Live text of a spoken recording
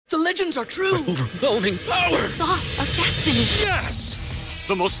The legends are true. Overwhelming power! Sauce of destiny. Yes!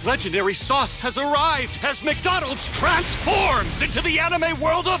 The most legendary sauce has arrived as McDonald's transforms into the anime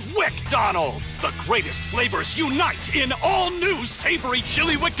world of WickDonald's. The greatest flavors unite in all new savory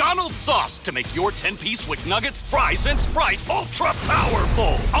chili McDonald's sauce to make your 10-piece Wick Nuggets, fries, and Sprite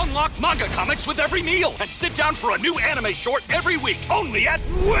ultra-powerful. Unlock manga comics with every meal and sit down for a new anime short every week only at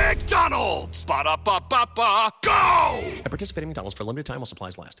WickDonald's. Ba-da-ba-ba-ba, go! At participating McDonald's for a limited time while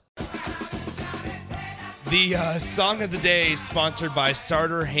supplies last. The song of the day, sponsored by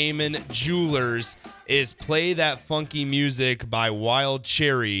Sartor Hamann Jewelers, is Play That Funky Music by Wild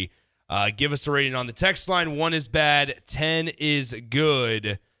Cherry. Give us a rating on the text line. 1 is bad, 10 is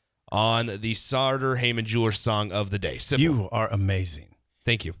good on the Sartor Hamann Jewelers song of the day. Simple. You are amazing.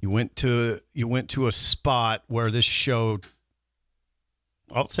 Thank you. You went to a spot where this show,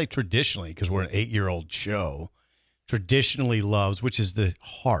 I'll say traditionally, because we're an 8-year-old show, traditionally loves, which is the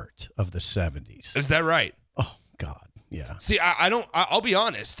heart of the 70s. Is that right? Oh, God, yeah. See, I'll be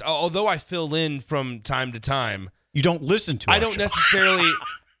honest. Although I fill in from time to time, you don't listen to. I don't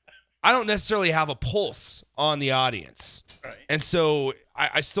necessarily have a pulse on the audience, right. And so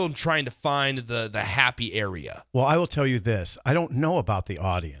I still am trying to find the happy area. Well, I will tell you this: I don't know about the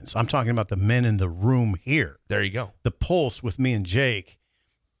audience. I'm talking about the men in the room here. There you go. The pulse with me and Jake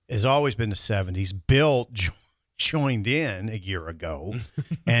has always been the 70s. Bill joined in a year ago,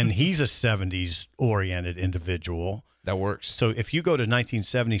 and he's a 70s-oriented individual. That works. So if you go to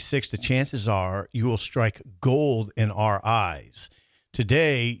 1976, the chances are you will strike gold in our eyes.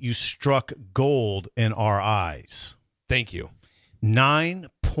 Today, you struck gold in our eyes. Thank you.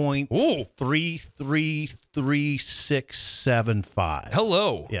 9.333675.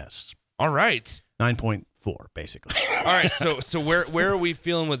 Hello. Yes. All right. 9.4, basically. All right, so where are we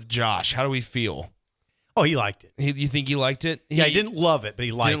feeling with Josh? How do we feel? Oh, he liked it. You think he liked it? Yeah, he didn't love it, but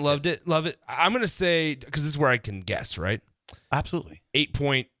he liked it. Love it. I'm going to say, because this is where I can guess, right? Absolutely.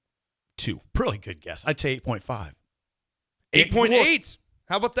 8.2. Really good guess. I'd say 8.5. 8.8.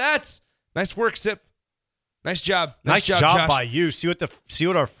 How about that? Nice work, Sip. Nice job. Nice job Josh. by you. See what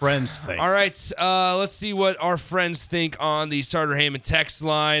our friends think. All right, let's see what our friends think on the Sartor Hamann text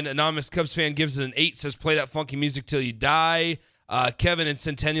line. Anonymous Cubs fan gives it an 8, says play that funky music till you die. Kevin in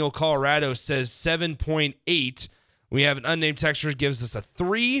Centennial, Colorado says 7.8. We have an unnamed texter gives us a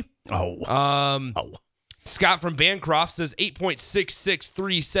 3. Scott from Bancroft says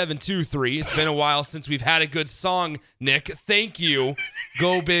 8.663723. It's been a while since we've had a good song, Nick. Thank you.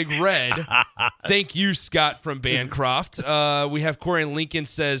 Go Big Red. Thank you, Scott from Bancroft. We have Corey in Lincoln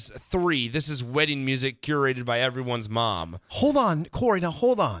says 3. This is wedding music curated by everyone's mom. Hold on, Corey. Now,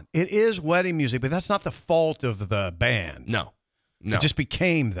 hold on. It is wedding music, but that's not the fault of the band. No. It just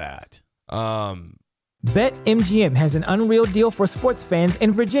became that. BetMGM has an unreal deal for sports fans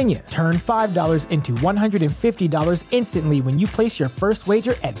in Virginia. Turn $5 into $150 instantly when you place your first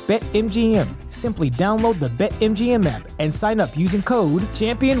wager at BetMGM. Simply download the BetMGM app and sign up using code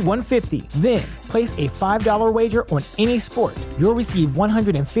Champion150. Then, place a $5 wager on any sport. You'll receive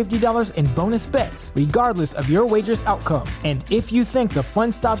 $150 in bonus bets, regardless of your wager's outcome. And if you think the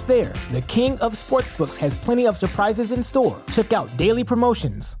fun stops there, the king of sportsbooks has plenty of surprises in store. Check out daily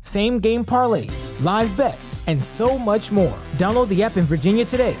promotions, same-game parlays, live bets, and so much more. Download the app in Virginia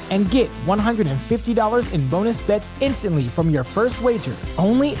today and get $150 in bonus bets instantly from your first wager.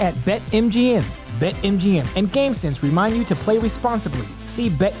 Only at BetMGM. BetMGM and GameSense remind you to play responsibly. See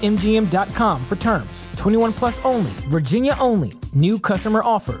BetMGM.com for terms. 21 plus only. Virginia only. New customer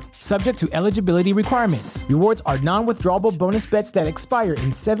offer. Subject to eligibility requirements. Rewards are non-withdrawable bonus bets that expire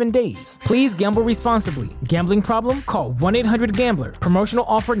in 7 days. Please gamble responsibly. Gambling problem? Call 1-800-GAMBLER. Promotional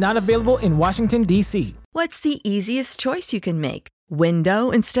offer not available in Washington, D.C. What's the easiest choice you can make? Window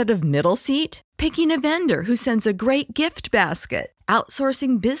instead of middle seat? Picking a vendor who sends a great gift basket?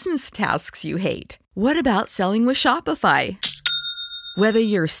 Outsourcing business tasks you hate? What about selling with Shopify? Whether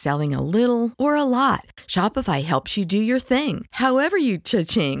you're selling a little or a lot, Shopify helps you do your thing, however you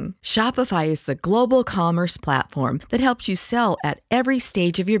cha-ching. Shopify is the global commerce platform that helps you sell at every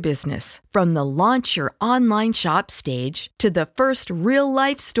stage of your business. From the launch your online shop stage to the first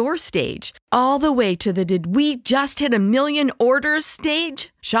real-life store stage, all the way to the did we just hit 1 million orders stage.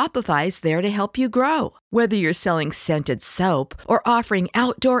 Shopify's there to help you grow. Whether you're selling scented soap or offering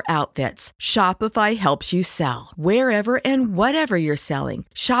outdoor outfits, Shopify helps you sell. Wherever and whatever you're selling,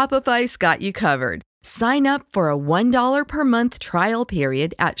 Shopify's got you covered. Sign up for a $1 per month trial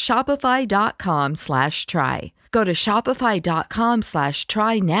period at shopify.com/try. Go to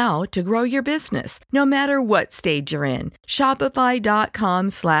shopify.com/try now to grow your business, no matter what stage you're in.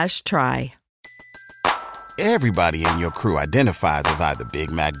 Shopify.com/try. Everybody in your crew identifies as either Big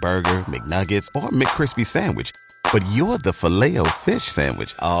Mac Burger, McNuggets, or McCrispy Sandwich. But you're the Filet-O-Fish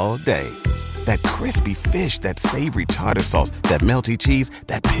Sandwich all day. That crispy fish, that savory tartar sauce, that melty cheese,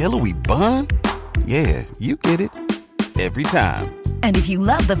 that pillowy bun. Yeah, you get it. Every time. And if you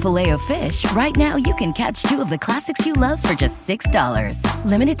love the Filet-O-Fish, right now you can catch 2 of the classics you love for just $6.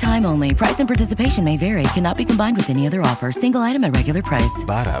 Limited time only. Price and participation may vary. Cannot be combined with any other offer. Single item at regular price.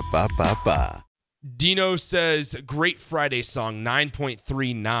 Ba-da-ba-ba-ba. Dino says, great Friday song,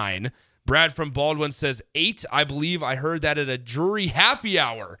 9.39. Brad from Baldwin says 8. I believe I heard that at a Drury happy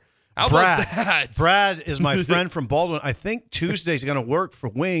hour. How about that? Brad is my friend from Baldwin. I think Tuesday's going to work for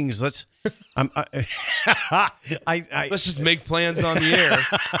Wings. Let's just make plans on the air.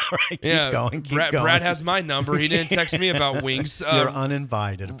 Right, keep going. Brad has my number. He didn't text me about Wings. You're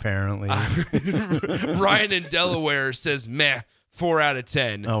uninvited, apparently. Ryan in Delaware says, meh. 4 out of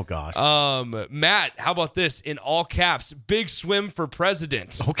 10. Oh, gosh. Matt, how about this? In all caps, big swim for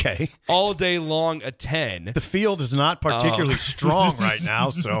president. Okay. All day long, a 10. The field is not particularly strong right now,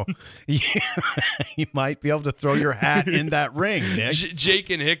 so you might be able to throw your hat in that ring, Nick. Jake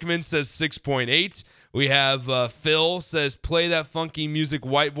in Hickman says 6.8. We have Phil says, play that funky music,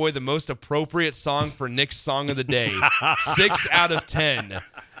 White Boy, the most appropriate song for Nick's Song of the Day. 6 out of 10.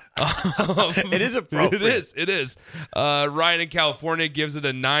 It is appropriate. It is. Ryan in California gives it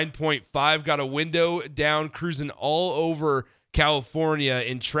a 9.5. Got a window down, cruising all over California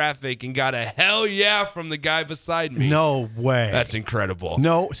in traffic, and got a hell yeah from the guy beside me. No way. That's incredible.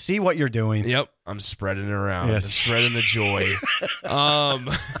 No, see what you're doing. Yep, I'm spreading it around. Yes. I'm spreading the joy.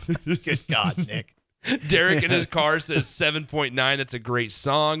 Good God, Nick. Derek in his car says 7.9. That's a great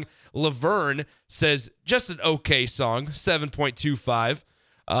song. Laverne says just an okay song, 7.25.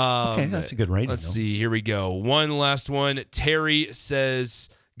 Okay, that's a good rating. Let's see. Here we go. One last one. Terry says,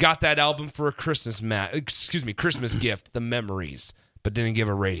 got that album for a Christmas gift, The Memories, but didn't give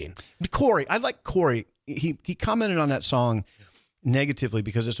a rating. Corey, I like Corey. He commented on that song negatively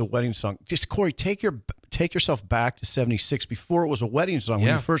because it's a wedding song. Just Corey, take yourself back to 76 before it was a wedding song.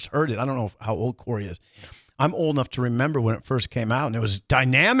 When you first heard it, I don't know how old Corey is. I'm old enough to remember when it first came out, and it was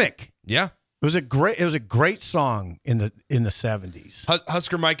dynamic. Yeah. It was a great song in the 70s.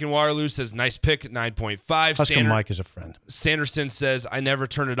 Husker Mike in Waterloo says nice pick at 9.5. Husker Mike is a friend. Sanderson says I never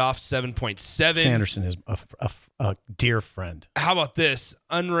turn it off, 7.7. Sanderson is a dear friend. How about this?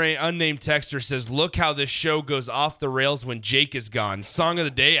 Unnamed texter says look how this show goes off the rails when Jake is gone. Song of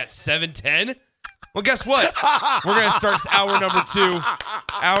the day at 7:10. Well, guess what? We're going to start hour number 2.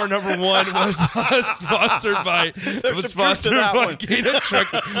 Hour number 1 was sponsored by Gator Truck.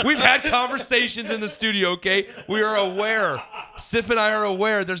 We've had conversations in the studio, okay? We are aware. Sip and I are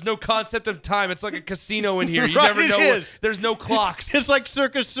aware. There's no concept of time. It's like a casino in here. You never know. There's no clocks. It's like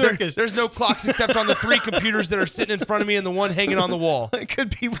Circus. There's no clocks except on the 3 computers that are sitting in front of me and the one hanging on the wall. It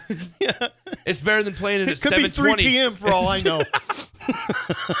could be. Yeah. It's better than playing it at 7:20. It could be 3 p.m. for all I know.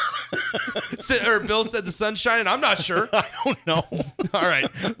 Bill said the sun's shining. I'm not sure. I don't know. All right,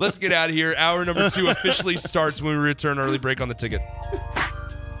 let's get out of here. Hour number 2 officially starts when we return. Early break on the ticket.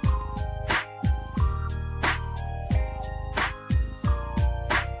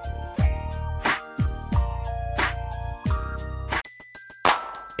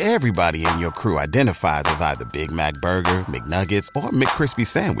 Everybody in your crew identifies as either Big Mac Burger, McNuggets, or McCrispy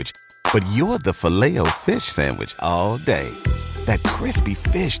Sandwich. But you're the Filet-O-Fish Sandwich all day. That crispy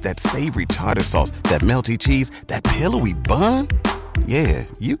fish, that savory tartar sauce, that melty cheese, that pillowy bun. Yeah,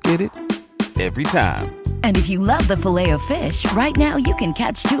 you get it. Every time. And if you love the Filet-O-Fish, right now you can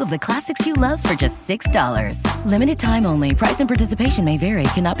catch 2 of the classics you love for just $6. Limited time only. Price and participation may vary.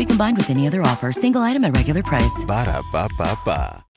 Cannot be combined with any other offer. Single item at regular price. Ba-da-ba-ba-ba.